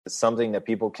something that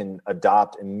people can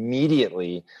adopt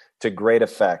immediately to great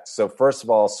effect. So first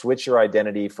of all, switch your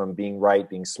identity from being right,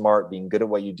 being smart, being good at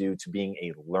what you do to being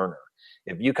a learner.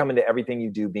 If you come into everything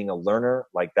you do being a learner,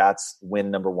 like that's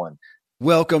win number one.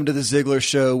 Welcome to the Ziegler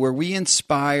Show, where we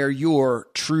inspire your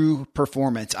true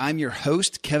performance. I'm your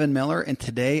host, Kevin Miller, and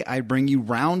today I bring you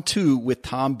round 2 with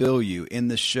Tom Bilyeu. In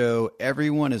the show,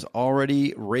 everyone is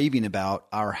already raving about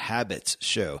our habits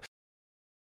show.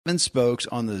 7 spokes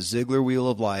on the Ziegler Wheel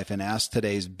of Life and ask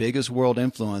today's biggest world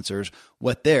influencers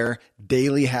what their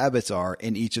daily habits are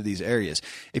in each of these areas.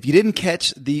 If you didn't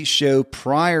catch the show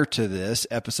prior to this,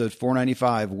 episode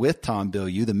 495 with Tom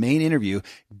Bilyeu, the main interview,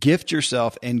 gift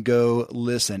yourself and go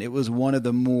listen. It was one of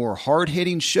the more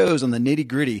hard-hitting shows on the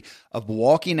nitty-gritty of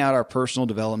walking out our personal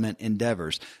development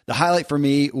endeavors. The highlight for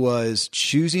me was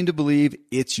choosing to believe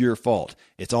it's your fault.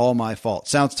 It's all my fault.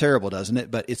 Sounds terrible, doesn't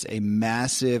it? But it's a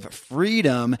massive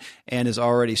freedom and is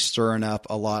already stirring up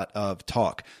a lot of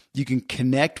talk. You can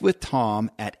connect with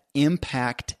Tom at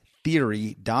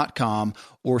impacttheory.com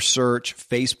or search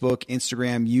Facebook,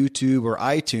 Instagram, YouTube, or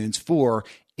iTunes for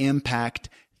Impact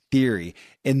Theory.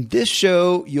 In this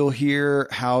show, you'll hear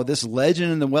how this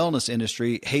legend in the wellness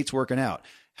industry hates working out,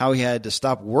 how he had to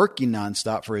stop working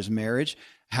nonstop for his marriage,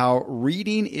 how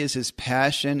reading is his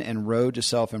passion and road to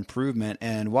self-improvement,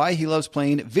 and why he loves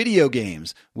playing video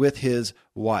games with his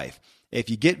wife. If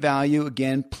you get value,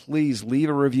 again, please leave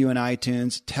a review in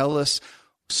iTunes. Tell us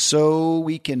so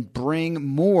we can bring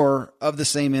more of the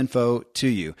same info to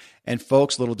you. And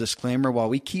folks, little disclaimer, while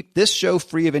we keep this show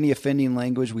free of any offending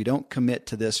language, we don't commit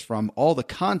to this from all the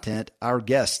content our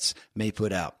guests may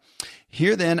put out.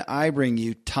 Here then, I bring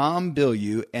you Tom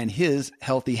Bilyeu and his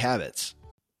healthy habits.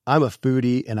 I'm a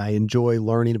foodie and I enjoy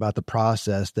learning about the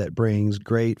process that brings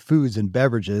great foods and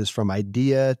beverages from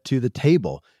idea to the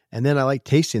table. And then I like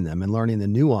tasting them and learning the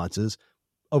nuances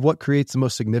of what creates the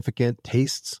most significant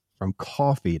tastes, from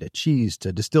coffee to cheese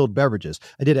to distilled beverages.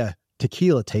 I did a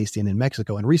tequila tasting in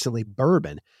Mexico and recently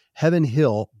bourbon. Heaven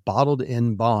Hill bottled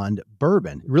in bond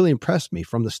bourbon really impressed me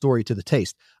from the story to the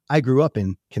taste. I grew up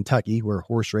in Kentucky where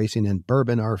horse racing and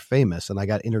bourbon are famous, and I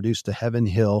got introduced to Heaven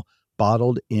Hill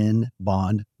bottled in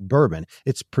bond bourbon.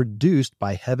 It's produced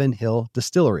by Heaven Hill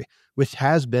Distillery, which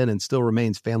has been and still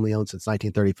remains family owned since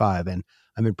 1935. And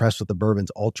I'm impressed with the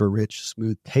bourbon's ultra rich,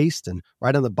 smooth taste. And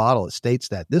right on the bottle, it states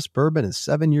that this bourbon is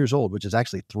 7 years old, which is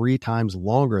actually 3 times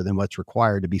longer than what's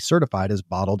required to be certified as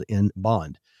bottled in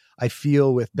bond. I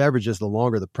feel with beverages, the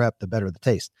longer the prep, the better the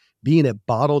taste. Being a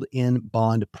bottled in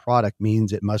bond product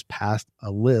means it must pass a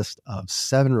list of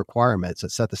 7 requirements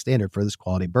that set the standard for this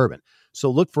quality bourbon. So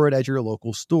look for it at your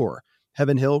local store.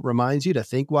 Heaven Hill reminds you to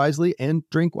think wisely and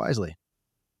drink wisely.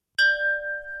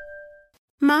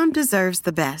 Mom deserves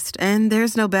the best, and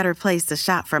there's no better place to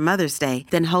shop for Mother's Day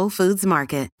than Whole Foods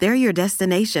Market. They're your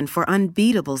destination for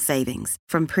unbeatable savings,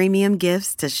 from premium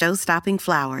gifts to show-stopping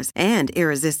flowers and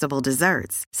irresistible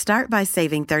desserts. Start by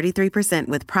saving 33%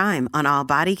 with Prime on all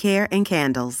body care and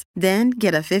candles. Then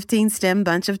get a 15-stem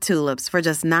bunch of tulips for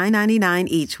just $9.99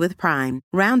 each with Prime.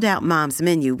 Round out Mom's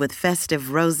menu with festive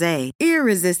rosé,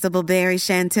 irresistible berry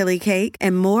chantilly cake,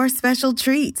 and more special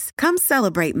treats. Come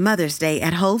celebrate Mother's Day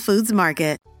at Whole Foods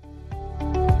Market.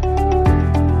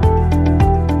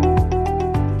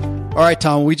 All right,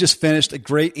 Tom, we just finished a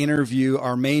great interview,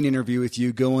 our main interview with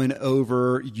you, going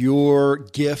over your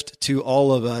gift to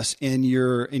all of us in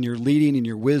your leading, in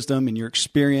your wisdom, in your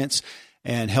experience,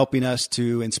 and helping us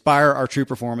to inspire our true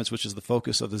performance, which is the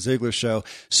focus of the Ziegler Show.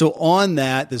 So on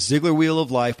that, the Ziegler Wheel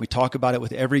of Life, we talk about it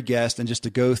with every guest, and just to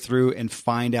go through and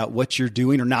find out what you're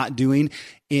doing or not doing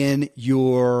in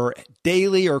your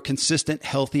daily or consistent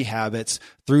healthy habits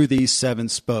through these 7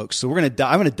 spokes. So I'm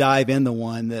going to dive in the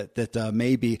one that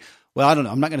maybe, well, I don't know.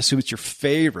 I'm not going to assume it's your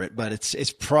favorite, but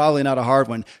it's probably not a hard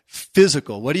one.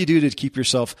 Physical. What do you do to keep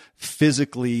yourself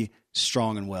physically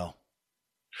strong and well?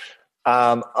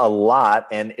 A lot.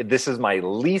 And this is my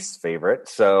least favorite.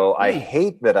 So I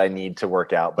hate that I need to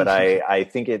work out, but I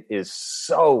think it is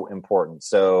so important.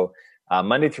 So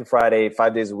Monday through Friday,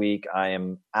 5 days a week, I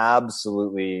am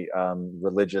absolutely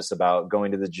religious about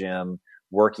going to the gym,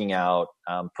 working out,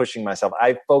 pushing myself.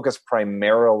 I focus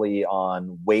primarily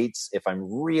on weights. If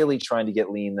I'm really trying to get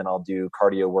lean, then I'll do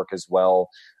cardio work as well.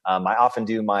 I often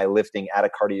do my lifting at a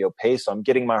cardio pace. So I'm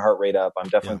getting my heart rate up. I'm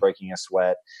definitely breaking a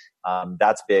sweat.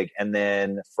 That's big. And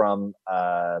then from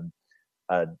a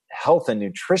health and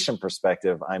nutrition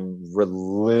perspective, I'm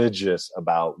religious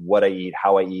about what I eat,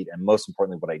 how I eat, and most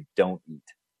importantly, what I don't eat.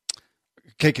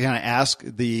 Okay, can I ask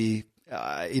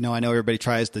I know everybody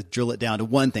tries to drill it down to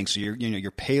one thing. So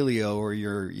your paleo or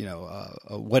your,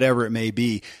 whatever it may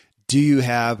be. Give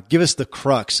us the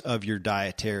crux of your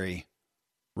dietary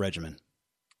regimen?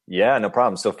 Yeah, no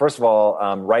problem. So first of all,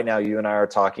 right now you and I are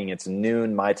talking, it's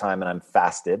noon my time and I'm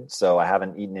fasted. So I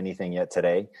haven't eaten anything yet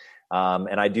today.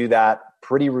 And I do that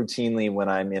pretty routinely when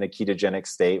I'm in a ketogenic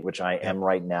state, which I am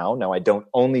right now. Now, I don't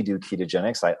only do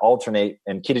ketogenics. I alternate,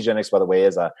 and ketogenics, by the way,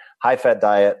 is a high-fat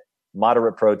diet,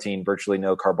 moderate protein, virtually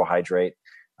no carbohydrate.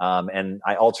 And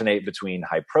I alternate between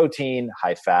high protein,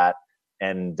 high fat,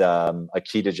 and a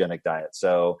ketogenic diet.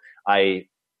 So I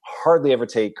hardly ever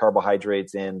take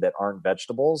carbohydrates in that aren't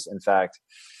vegetables. In fact,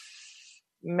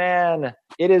 man,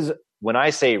 it is, when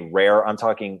I say rare, I'm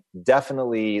talking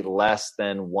definitely less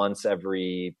than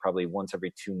probably once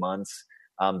every 2 months,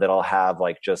 that I'll have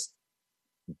like just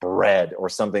bread or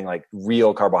something like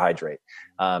real carbohydrate.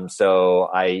 So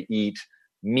I eat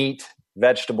meat,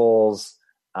 vegetables,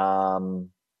 and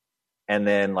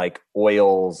then like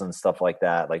oils and stuff like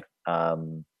that, like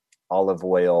olive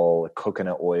oil,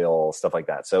 coconut oil, stuff like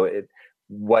that. So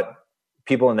what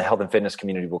people in the health and fitness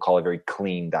community will call a very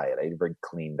clean diet. I eat a very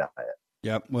clean diet.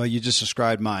 Yep. Well, you just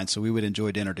described mine, so we would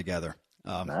enjoy dinner together.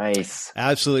 Nice.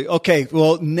 Absolutely. Okay.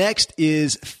 Well, next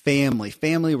is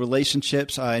family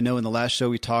relationships. I know in the last show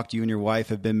we talked, you and your wife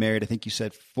have been married. I think you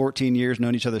said 14 years,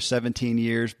 known each other 17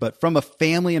 years. But from a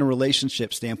family and a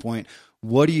relationship standpoint,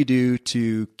 what do you do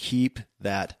to keep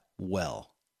that well?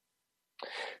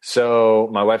 So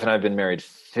my wife and I have been married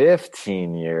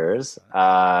 15 years,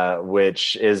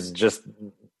 which is just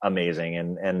amazing.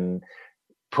 And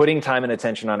putting time and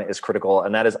attention on it is critical.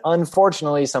 And that is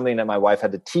unfortunately something that my wife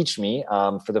had to teach me.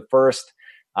 For the first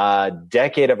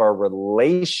decade of our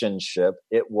relationship,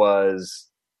 it was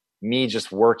me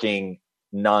just working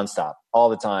nonstop, all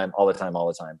the time.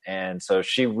 And so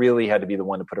she really had to be the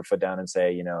one to put her foot down and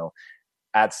say,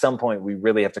 at some point we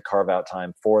really have to carve out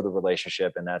time for the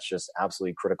relationship. And that's just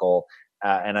absolutely critical.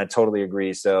 And I totally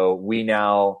agree. So we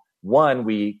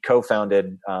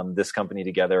co-founded this company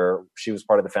together. She was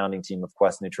part of the founding team of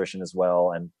Quest Nutrition as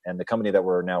well. And the company that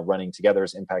we're now running together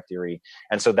is Impact Theory.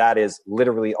 And so that is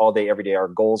literally all day, every day. Our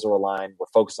goals are aligned. We're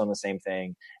focused on the same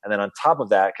thing. And then on top of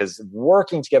that, because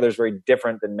working together is very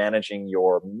different than managing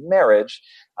your marriage.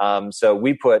 So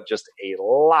we put just a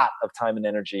lot of time and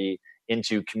energy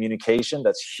into communication.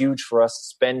 That's huge for us,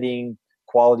 spending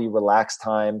quality, relaxed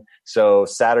time. So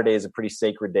Saturday is a pretty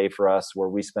sacred day for us where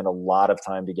we spend a lot of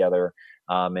time together.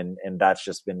 And that's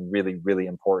just been really, really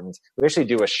important. We actually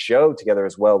do a show together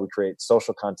as well. We create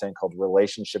social content called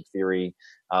Relationship Theory,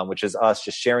 which is us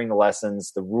just sharing the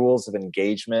lessons, the rules of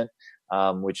engagement,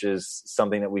 which is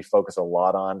something that we focus a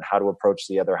lot on, how to approach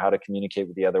the other, how to communicate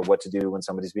with the other, what to do when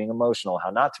somebody's being emotional,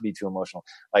 how not to be too emotional,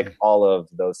 like all of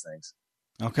those things.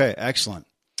 Okay, excellent.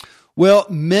 Well,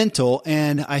 mental,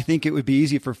 and I think it would be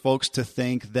easy for folks to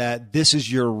think that this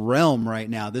is your realm right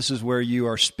now. This is where you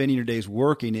are spending your days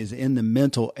working, is in the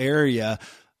mental area.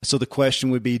 So the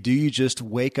question would be, do you just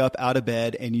wake up out of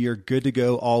bed and you're good to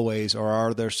go always, or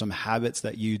are there some habits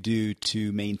that you do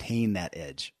to maintain that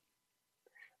edge?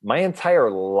 My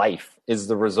entire life is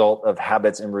the result of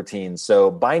habits and routines. So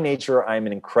by nature, I'm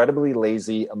an incredibly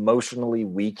lazy, emotionally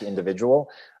weak individual.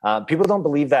 People don't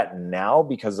believe that now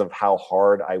because of how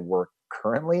hard I work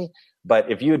currently.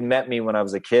 But if you had met me when I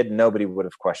was a kid, nobody would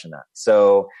have questioned that.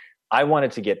 So I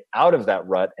wanted to get out of that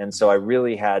rut. And so I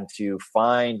really had to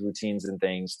find routines and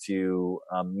things to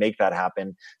make that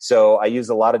happen. So I use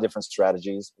a lot of different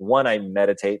strategies. One, I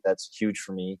meditate. That's huge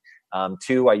for me.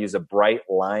 Two, I use a bright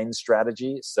line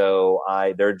strategy. So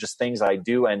there are just things I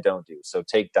do and don't do. So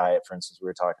take diet, for instance, we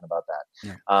were talking about that.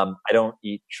 Yeah. I don't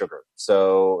eat sugar.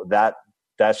 So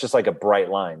that's just like a bright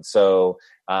line. So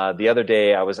the other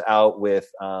day I was out with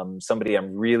somebody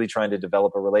I'm really trying to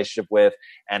develop a relationship with.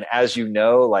 And as you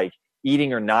know, like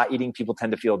eating or not eating, people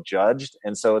tend to feel judged.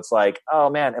 And so it's like, oh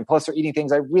man. And plus they're eating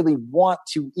things I really want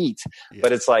to eat, yes.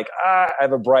 But it's like, I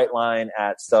have a bright line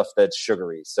at stuff that's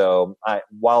sugary. So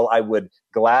while I would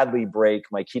gladly break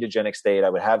my ketogenic state, I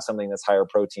would have something that's higher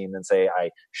protein than say I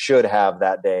should have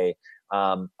that day.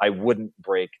 I wouldn't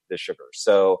break the sugar.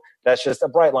 So that's just a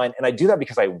bright line. And I do that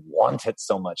because I want it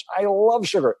so much. I love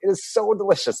sugar. It is so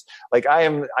delicious. Like I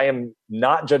am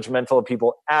not judgmental of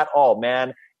people at all,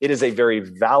 man. It is a very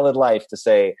valid life to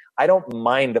say, I don't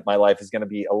mind that my life is going to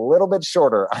be a little bit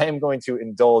shorter. I am going to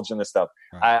indulge in this stuff.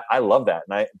 Right. I love that.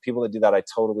 And people that do that, I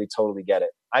totally, totally get it.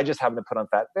 I just happen to put on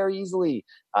fat very easily.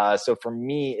 So for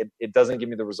me, it doesn't give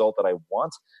me the result that I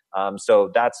want. So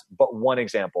that's but one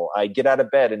example. I get out of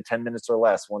bed in 10 minutes or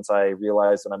less once I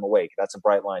realize that I'm awake. That's a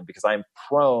bright line because I'm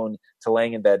prone to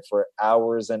laying in bed for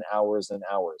hours and hours and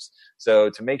hours. So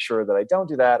to make sure that I don't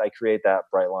do that, I create that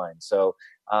bright line. So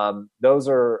those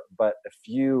are but a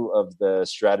few of the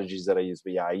strategies that I use.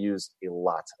 But yeah, I use a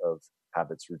lot of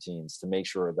habits, routines to make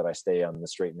sure that I stay on the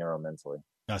straight and narrow mentally.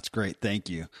 That's great. Thank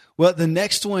you. Well, the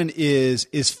next one is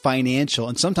financial.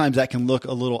 And sometimes that can look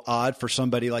a little odd for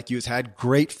somebody like you who's had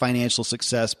great financial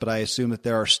success, but I assume that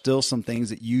there are still some things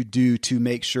that you do to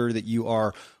make sure that you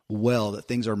are well, that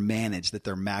things are managed, that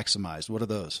they're maximized. What are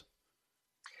those?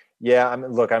 Yeah,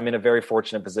 I'm in a very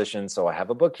fortunate position. So I have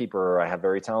a bookkeeper, I have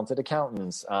very talented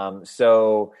accountants.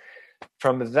 So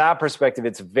from that perspective,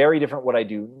 it's very different what I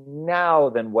do now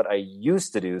than what I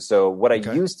used to do. So what I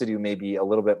used to do may be a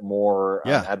little bit more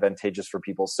advantageous for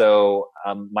people. So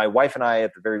my wife and I,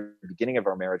 at the very beginning of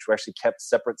our marriage, we actually kept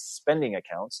separate spending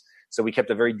accounts. So we kept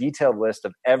a very detailed list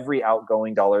of every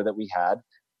outgoing dollar that we had,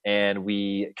 and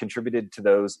we contributed to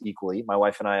those equally. My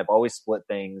wife and I have always split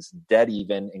things dead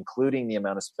even, including the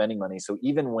amount of spending money. So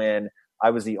even when I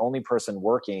was the only person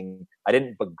working, I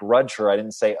didn't begrudge her. I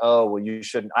didn't say, oh, well,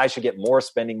 I should get more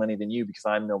spending money than you because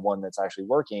I'm the one that's actually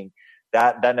working.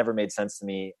 That never made sense to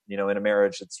me. In a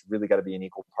marriage, it's really got to be an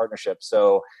equal partnership.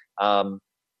 So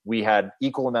we had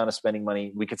equal amount of spending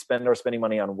money. We could spend our spending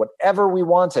money on whatever we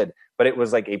wanted, but it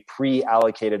was like a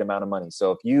pre-allocated amount of money.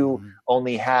 So if you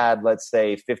only had, let's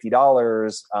say,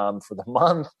 $50 for the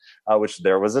month, which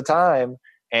there was a time,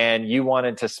 and you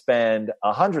wanted to spend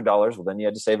 $100, well, then you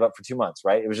had to save up for 2 months,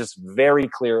 right? It was just very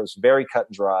clear. It was very cut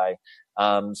and dry.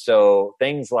 So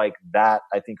things like that,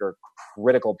 I think, are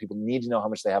critical. People need to know how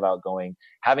much they have outgoing.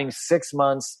 Having 6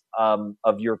 months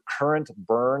of your current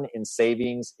burn in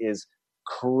savings is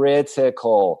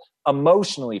critical.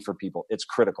 Emotionally for people, it's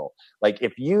critical. Like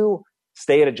if you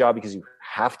stay at a job because you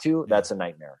have to, that's a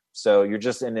nightmare. So you're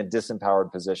just in a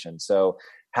disempowered position. So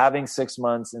having 6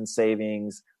 months in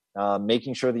savings,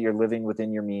 making sure that you're living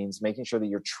within your means, making sure that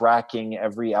you're tracking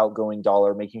every outgoing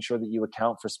dollar, making sure that you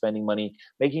account for spending money,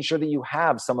 making sure that you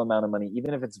have some amount of money,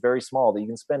 even if it's very small, that you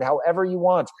can spend however you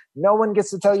want. No one gets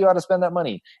to tell you how to spend that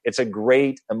money. It's a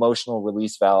great emotional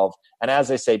release valve. And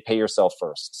as I say, pay yourself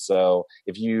first. So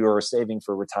if you are saving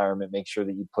for retirement, make sure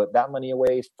that you put that money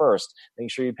away first.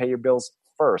 Make sure you pay your bills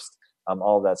first.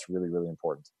 All of that's really, really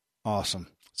important. Awesome.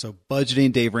 So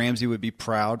budgeting, Dave Ramsey would be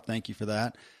proud. Thank you for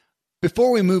that.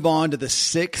 Before we move on to the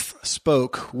sixth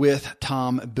spoke with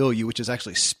Tom Bilyeu, which is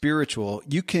actually spiritual,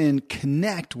 you can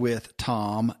connect with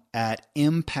Tom at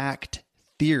Impact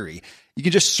Theory. You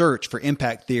can just search for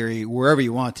Impact Theory wherever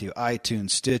you want to, iTunes,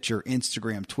 Stitcher,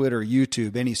 Instagram, Twitter,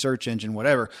 YouTube, any search engine,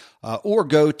 whatever, or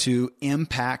go to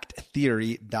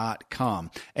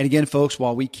impacttheory.com. And again, folks,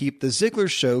 while we keep the Ziglar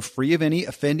Show free of any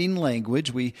offending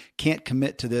language, we can't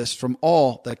commit to this from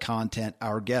all the content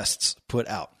our guests put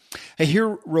out. Hey,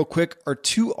 here real quick are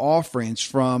two offerings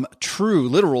from true,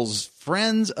 literal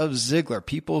friends of Ziglar,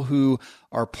 people who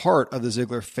are part of the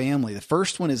Ziglar family. The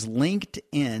first one is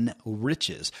LinkedIn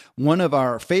Riches. One of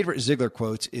our favorite Ziglar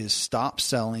quotes is stop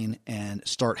selling and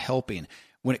start helping.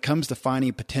 When it comes to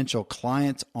finding potential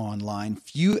clients online,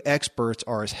 few experts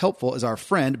are as helpful as our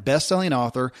friend, best-selling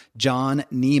author John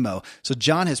Nemo. So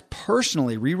John has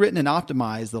personally rewritten and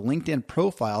optimized the LinkedIn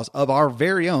profiles of our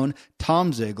very own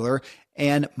Tom Ziglar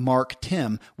and Mark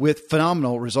Tim with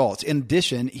phenomenal results. In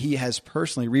addition, he has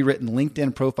personally rewritten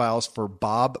LinkedIn profiles for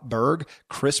Bob Berg,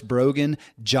 Chris Brogan,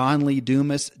 John Lee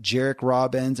Dumas, Jarek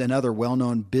Robbins, and other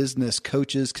well-known business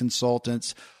coaches,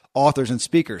 consultants, authors, and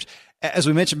speakers. As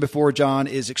we mentioned before, John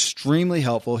is extremely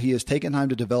helpful. He has taken time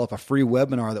to develop a free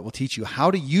webinar that will teach you how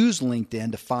to use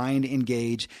LinkedIn to find,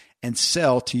 engage, and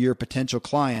sell to your potential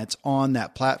clients on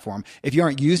that platform. If you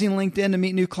aren't using LinkedIn to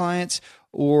meet new clients,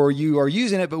 or you are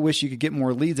using it but wish you could get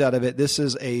more leads out of it, this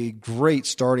is a great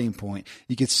starting point.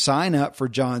 You can sign up for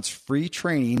John's free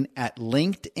training at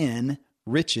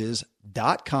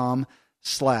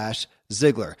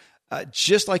linkedinriches.com/Ziglar.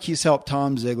 Just like he's helped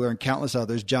Tom Ziglar and countless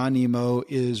others, John Nemo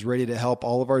is ready to help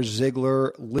all of our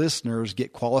Ziglar listeners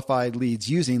get qualified leads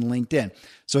using LinkedIn.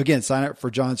 So again, sign up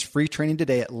for John's free training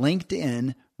today at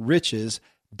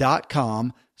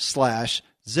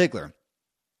linkedinriches.com/Ziglar.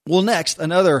 Well, next,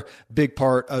 another big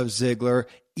part of Ziglar,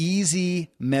 easy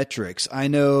metrics. I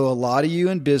know a lot of you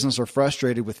in business are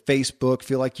frustrated with Facebook,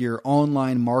 feel like your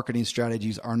online marketing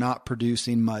strategies are not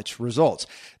producing much results.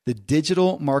 The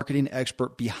digital marketing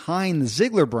expert behind the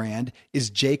Ziglar brand is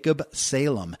Jacob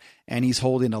Salem, and he's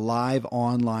holding a live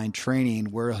online training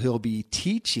where he'll be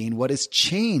teaching what has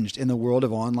changed in the world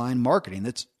of online marketing.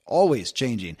 That's always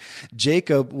changing.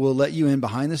 Jacob will let you in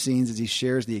behind the scenes as he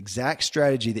shares the exact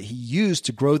strategy that he used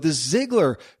to grow the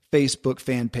Ziglar Facebook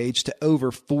fan page to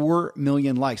over 4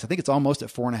 million likes. I think it's almost at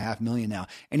 4.5 million now.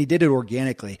 And he did it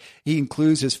organically. He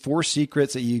includes his 4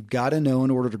 secrets that you've got to know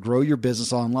in order to grow your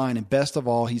business online. And best of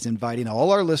all, he's inviting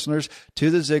all our listeners to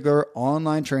the Ziglar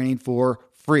online training for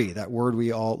free, that word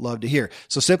we all love to hear.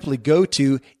 So simply go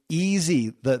to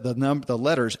easy, the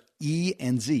letters E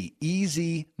and Z,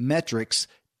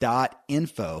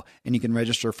 easymetrics.info, and you can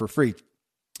register for free.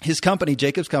 His company,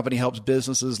 Jacob's company, helps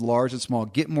businesses large and small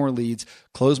get more leads,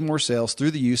 close more sales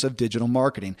through the use of digital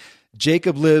marketing.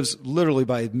 Jacob lives literally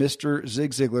by Mr.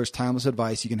 Zig Ziglar's timeless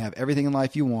advice. You can have everything in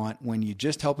life you want when you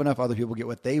just help enough other people get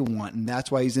what they want. And that's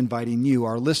why he's inviting you,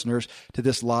 our listeners, to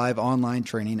this live online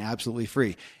training absolutely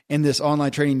free. In this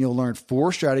online training, you'll learn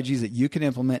 4 strategies that you can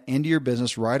implement into your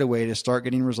business right away to start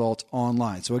getting results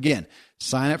online. So again,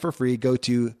 sign up for free. Go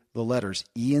to the letters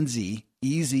E and Z,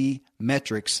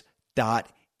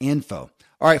 easymetrics.info.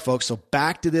 All right, folks. So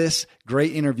back to this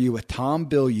great interview with Tom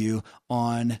Bilyeu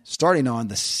starting on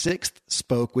the 6th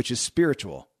spoke, which is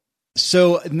spiritual.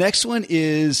 So next one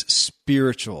is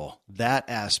spiritual, that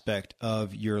aspect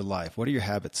of your life. What are your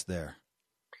habits there?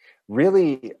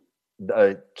 Really,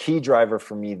 the key driver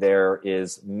for me there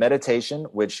is meditation,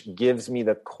 which gives me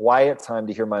the quiet time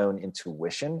to hear my own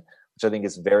intuition, which I think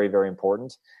is very, very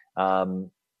important.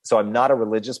 So I'm not a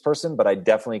religious person, but I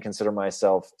definitely consider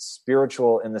myself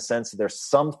spiritual in the sense that there's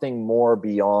something more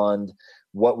beyond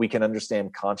what we can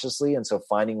understand consciously. And so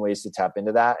finding ways to tap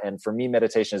into that. And for me,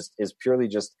 meditation is purely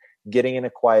just getting in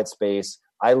a quiet space.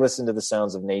 I listen to the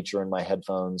sounds of nature in my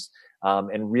headphones,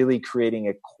 and really creating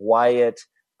a quiet,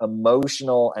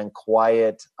 emotional and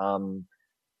quiet,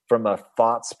 from a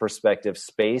thoughts perspective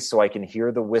space, so I can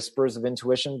hear the whispers of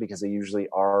intuition, because they usually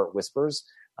are whispers.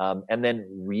 And then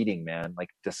reading, man, like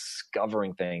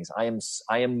discovering things. I am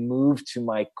moved to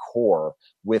my core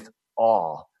with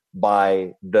awe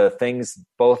by the things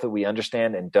both that we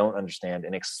understand and don't understand,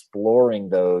 and exploring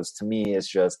those to me is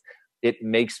just, it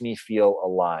makes me feel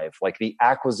alive. Like the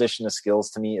acquisition of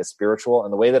skills to me is spiritual.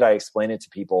 And the way that I explain it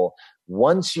to people,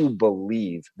 once you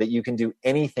believe that you can do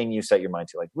anything you set your mind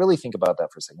to, like really think about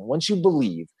that for a second. Once you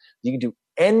believe you can do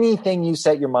anything you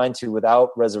set your mind to without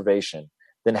reservation,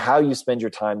 then how you spend your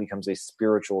time becomes a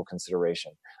spiritual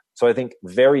consideration. So I think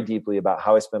very deeply about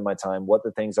how I spend my time, what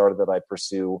the things are that I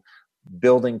pursue,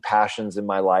 building passions in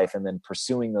my life, and then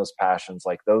pursuing those passions.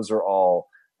 Like those are all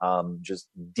just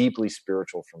deeply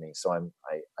spiritual for me. So I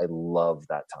love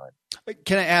that time.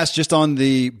 Can I ask, just on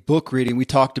the book reading, we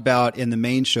talked about in the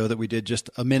main show that we did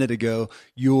just a minute ago,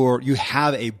 you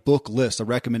have a book list, a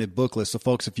recommended book list. So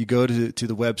folks, if you go to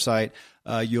the website,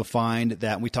 you'll find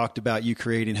that we talked about you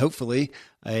creating hopefully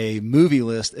a movie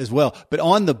list as well. But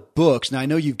on the books, now I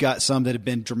know you've got some that have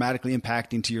been dramatically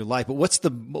impacting to your life, but what's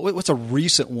a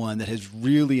recent one that has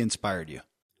really inspired you?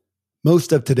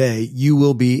 Most of today, you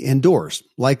will be indoors,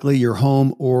 likely your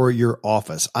home or your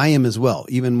office. I am as well.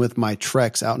 Even with my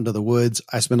treks out into the woods,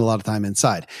 I spend a lot of time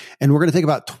inside. And we're going to take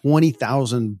about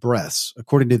 20,000 breaths.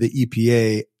 According to the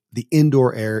EPA, the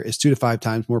indoor air is 2 to 5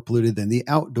 times more polluted than the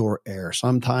outdoor air,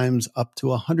 sometimes up to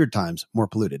 100 times more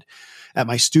polluted. At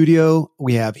my studio,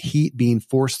 we have heat being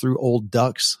forced through old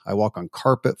ducts. I walk on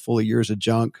carpet full of years of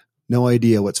junk. No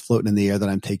idea what's floating in the air that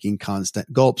I'm taking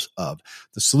constant gulps of.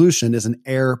 The solution is an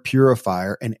air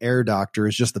purifier, and Air Doctor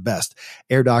is just the best.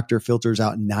 Air Doctor filters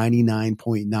out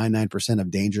 99.99%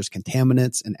 of dangerous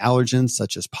contaminants and allergens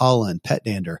such as pollen, pet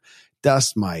dander,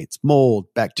 dust mites, mold,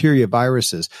 bacteria,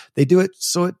 viruses. They do it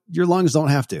so your lungs don't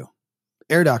have to.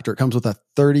 Air Doctor comes with a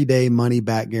 30-day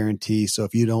money-back guarantee. So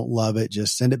if you don't love it,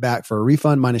 just send it back for a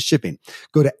refund minus shipping.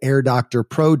 Go to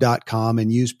airdoctorpro.com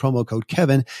and use promo code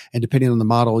Kevin. And depending on the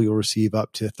model, you'll receive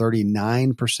up to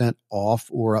 39% off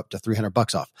or up to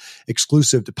 $300 off.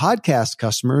 Exclusive to podcast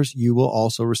customers, you will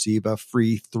also receive a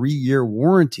free 3-year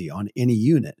warranty on any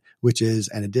unit, which is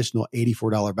an additional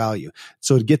 $84 value.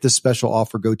 So to get this special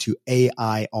offer, go to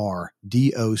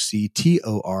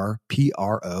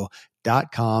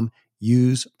airdoctorpro.com.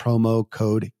 Use promo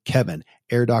code Kevin,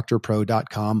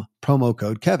 airdoctorpro.com, promo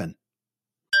code Kevin.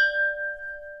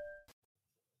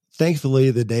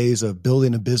 Thankfully, the days of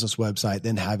building a business website,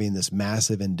 then having this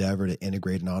massive endeavor to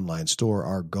integrate an online store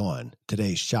are gone.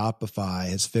 Today, Shopify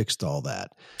has fixed all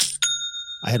that.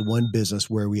 I had one business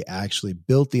where we actually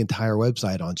built the entire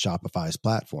website on Shopify's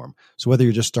platform. So whether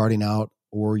you're just starting out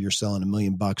or you're selling $1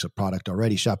 million of product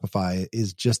already, Shopify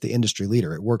is just the industry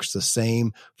leader. It works the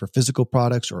same for physical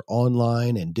products or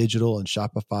online and digital, and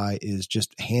Shopify is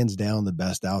just hands down the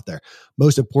best out there.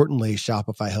 Most importantly,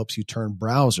 Shopify helps you turn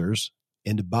browsers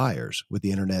into buyers with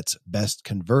the internet's best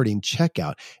converting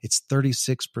checkout. It's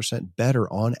 36% better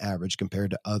on average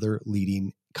compared to other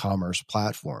leading commerce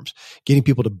platforms. Getting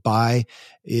people to buy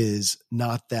is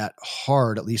not that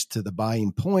hard, at least to the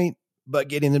buying point. but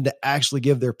getting them to actually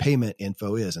give their payment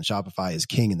info is, and Shopify is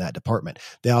king in that department.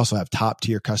 They also have top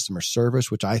tier customer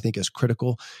service, which I think is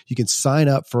critical. You can sign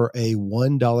up for a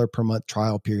 $1 per month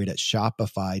trial period at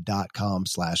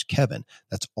shopify.com/Kevin.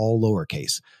 That's all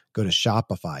lowercase. Go to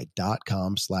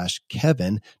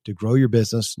shopify.com/Kevin to grow your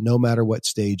business no matter what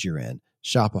stage you're in.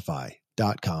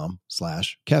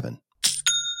 Shopify.com/Kevin.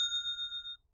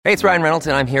 Hey, it's Ryan Reynolds,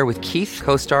 and I'm here with Keith,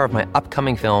 co-star of my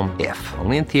upcoming film, If,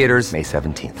 only in theaters May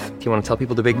 17th. Do you want to tell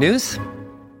people the big news?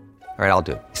 All right, I'll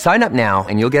do it. Sign up now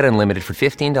and you'll get unlimited for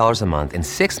 $15 a month and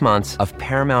 6 months of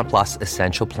Paramount Plus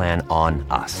Essential Plan on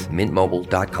us.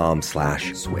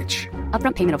 MintMobile.com/switch.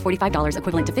 Upfront payment of $45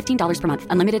 equivalent to $15 per month.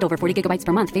 Unlimited over 40 gigabytes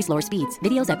per month. Face lower speeds.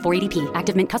 Videos at 480p.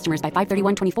 Active Mint customers by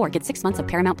 531.24 get 6 months of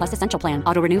Paramount Plus Essential Plan.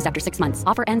 Auto renews after 6 months.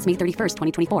 Offer ends May 31st,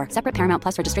 2024. Separate Paramount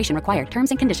Plus registration required. Terms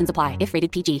and conditions apply if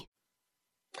rated PG.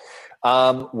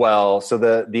 So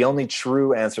the only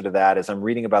true answer to that is I'm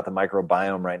reading about the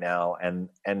microbiome right now, and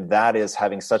that is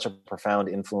having such a profound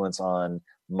influence on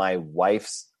my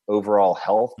wife's overall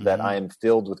health that I am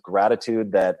filled with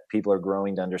gratitude that people are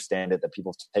growing to understand it, that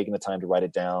people have taken the time to write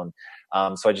it down.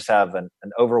 So I just have an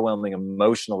overwhelming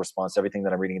emotional response to everything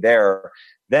that I'm reading there.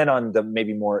 Then on the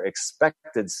maybe more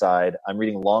expected side, I'm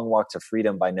reading Long Walk to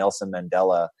Freedom by Nelson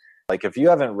Mandela. Like, if you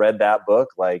haven't read that book,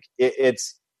 like it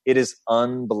is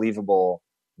unbelievable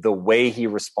the way he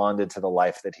responded to the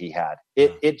life that he had.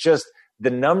 It just, the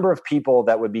number of people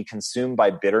that would be consumed by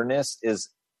bitterness is,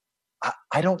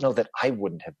 I don't know that I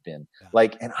wouldn't have been.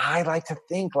 Like, and I like to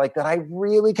think like that I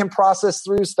really can process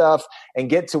through stuff and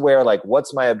get to where, like,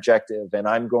 what's my objective? And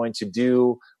I'm going to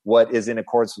do what is in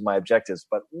accordance with my objectives.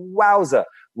 But wowza,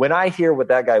 when I hear what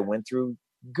that guy went through,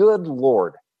 good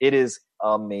Lord, it is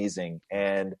amazing.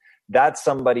 And that's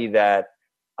somebody that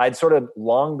I'd sort of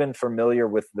long been familiar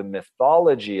with the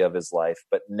mythology of his life,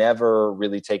 but never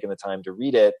really taken the time to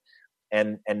read it.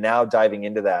 And now diving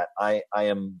into that, I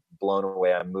am blown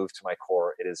away. I'm moved to my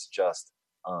core. It is just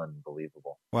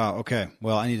unbelievable. Wow. Okay.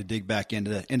 Well, I need to dig back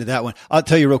into that one. I'll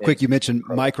tell you real quick. You mentioned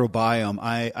microbiome.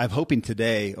 I'm hoping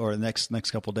today or the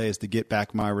next couple of days to get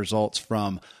back my results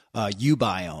from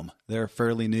Ubiome. They're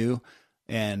fairly new.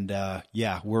 And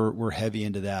we're heavy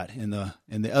into that in the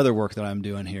other work that I'm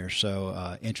doing here.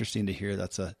 So interesting to hear.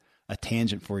 That's a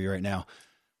tangent for you right now.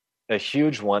 A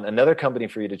huge one. Another company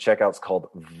for you to check out is called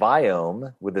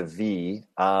Viome with a V.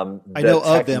 I know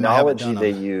of them. I haven't done The technology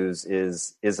they use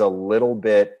is a little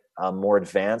bit more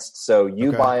advanced. So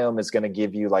Ubiome is going to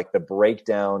give you like the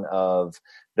breakdown of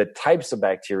the types of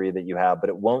bacteria that you have, but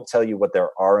it won't tell you what their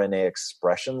RNA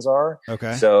expressions are.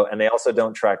 Okay. So, and they also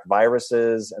don't track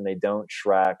viruses and they don't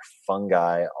track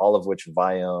fungi, all of which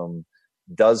Viome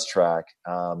does track.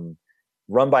 Run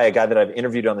by a guy that I've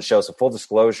interviewed on the show. So full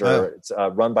disclosure, It's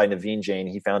run by Naveen Jain.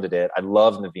 He founded it. I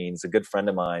love Naveen. He's a good friend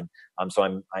of mine. So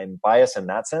I'm biased in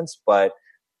that sense, but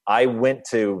I went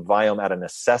to Viome out of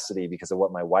necessity because of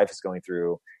what my wife is going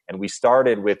through. And we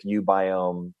started with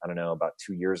Ubiome, I don't know, about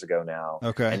 2 years ago now.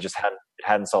 Okay. And just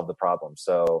hadn't solved the problem.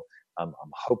 So I'm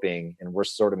hoping, and we're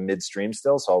sort of midstream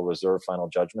still, so I'll reserve final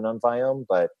judgment on Viome,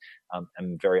 but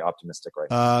I'm very optimistic right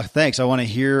now. Thanks. I want to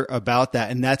hear about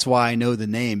that. And that's why I know the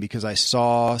name, because I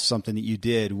saw something that you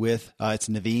did with, it's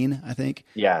Naveen, I think.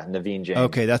 Yeah, Naveen Jain.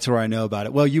 Okay, that's where I know about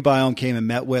it. Well, Ubiome came and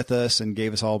met with us and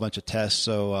gave us all a bunch of tests,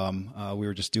 so we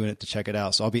were just doing it to check it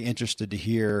out. So I'll be interested to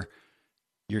hear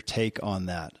your take on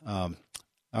that. All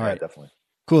right. Definitely.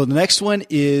 Cool. The next one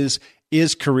is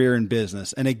career and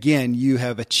business. And again, you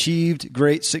have achieved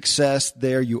great success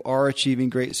there. You are achieving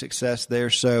great success there.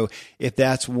 So if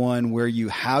that's one where you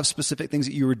have specific things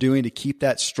that you were doing to keep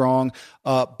that strong,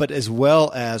 but as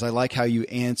well as I like how you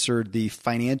answered the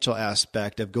financial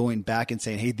aspect of going back and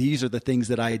saying, hey, these are the things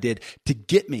that I did to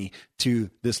get me to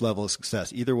this level of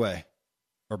success, either way.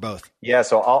 Or both? Yeah,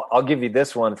 so I'll give you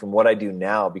this one from what I do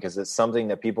now, because it's something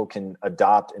that people can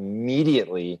adopt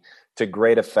immediately to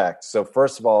great effect. So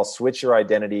first of all, switch your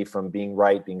identity from being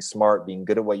right, being smart, being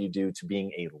good at what you do to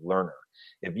being a learner.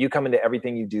 If you come into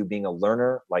everything you do being a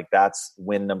learner, like, that's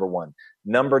win number one.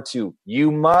 Number two, you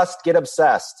must get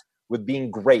obsessed with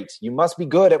being great. You must be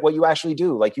good at what you actually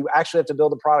do. Like, you actually have to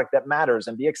build a product that matters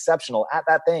and be exceptional at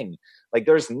that thing. Like,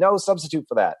 there's no substitute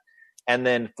for that. And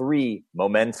then three,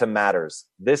 momentum matters.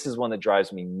 This is one that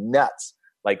drives me nuts.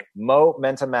 Like,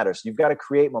 momentum matters. You've got to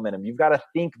create momentum. You've got to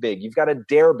think big. You've got to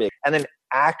dare big. And then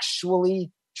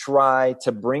actually try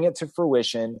to bring it to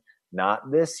fruition,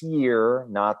 not this year,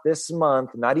 not this month,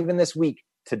 not even this week,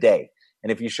 today.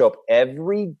 And if you show up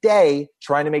every day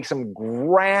trying to make some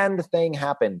grand thing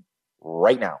happen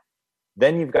right now,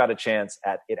 then you've got a chance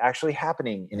at it actually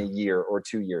happening in a year or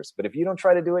 2 years. But if you don't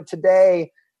try to do it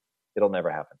today, it'll never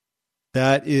happen.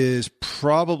 That is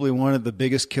probably one of the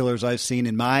biggest killers I've seen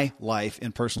in my life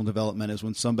in personal development, is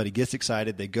when somebody gets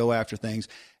excited, they go after things,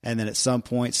 and then at some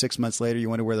point, 6 months later, you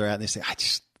wonder where they're at, and they say,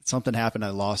 something happened, I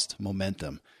lost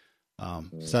momentum.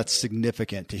 So that's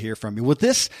significant to hear from you. Well,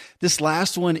 this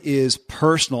last one is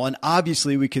personal, and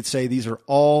obviously we could say these are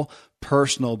all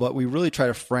personal, but we really try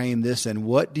to frame this in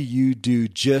what do you do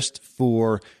just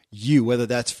for you, whether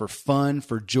that's for fun,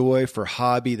 for joy, for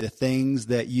hobby, the things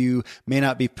that you may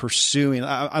not be pursuing.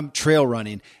 I'm trail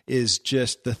running is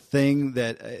just the thing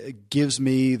that gives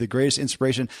me the greatest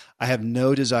inspiration. I have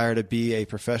no desire to be a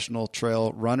professional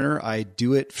trail runner. I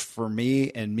do it for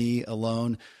me and me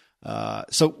alone.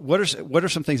 So what are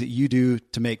some things that you do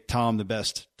to make Tom the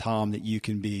best Tom that you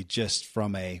can be, just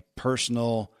from a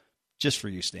personal, just for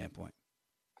you standpoint?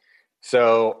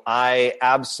 So I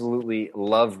absolutely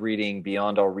love reading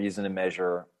beyond all reason and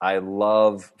measure. I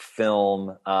love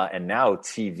film and now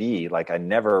TV. Like, I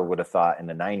never would have thought in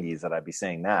the 90s that I'd be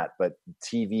saying that, but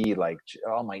TV, like,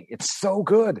 oh my, it's so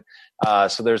good.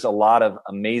 So there's a lot of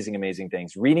amazing, amazing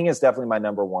things. Reading is definitely my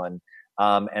number one.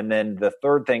 And then the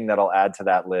third thing that I'll add to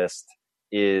that list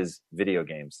is video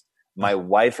games. My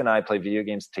wife and I play video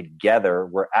games together.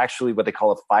 We're actually what they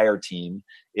call a fire team.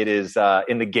 It is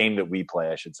in the game that we play,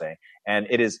 I should say. And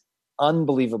it is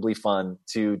unbelievably fun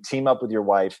to team up with your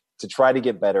wife to try to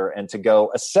get better and to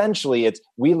go, essentially,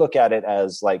 we look at it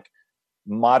as like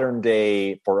modern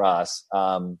day for us,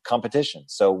 competition.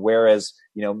 So whereas,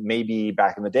 maybe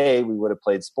back in the day we would have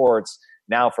played sports,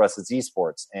 now for us it's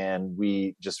esports, and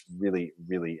we just really,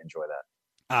 really enjoy that.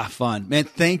 Fun. Man,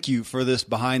 thank you for this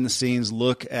behind the scenes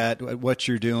look at what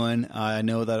you're doing. I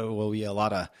know that it will be a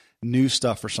lot of new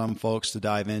stuff for some folks to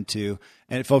dive into.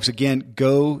 And folks, again,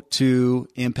 go to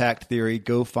Impact Theory,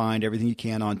 go find everything you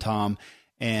can on Tom,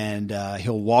 and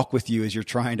he'll walk with you as you're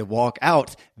trying to walk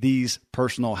out these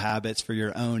personal habits for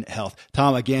your own health.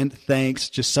 Tom, again, thanks.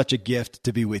 Just such a gift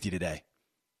to be with you today.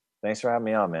 Thanks for having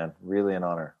me on, man. Really an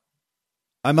honor.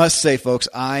 I must say, folks,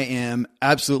 I am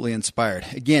absolutely inspired.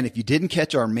 Again, if you didn't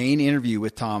catch our main interview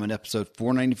with Tom in episode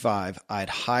 495, I'd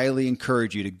highly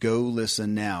encourage you to go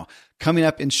listen now. Coming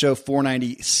up in show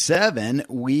 497,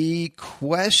 we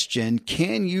question,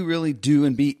 can you really do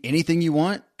and be anything you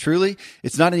want? Truly,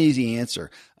 it's not an easy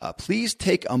answer. Please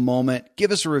take a moment,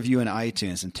 give us a review in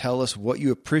iTunes, and tell us what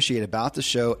you appreciate about the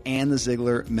show and the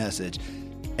Ziglar message.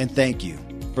 And thank you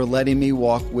for letting me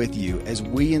walk with you as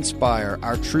we inspire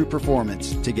our true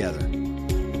performance together.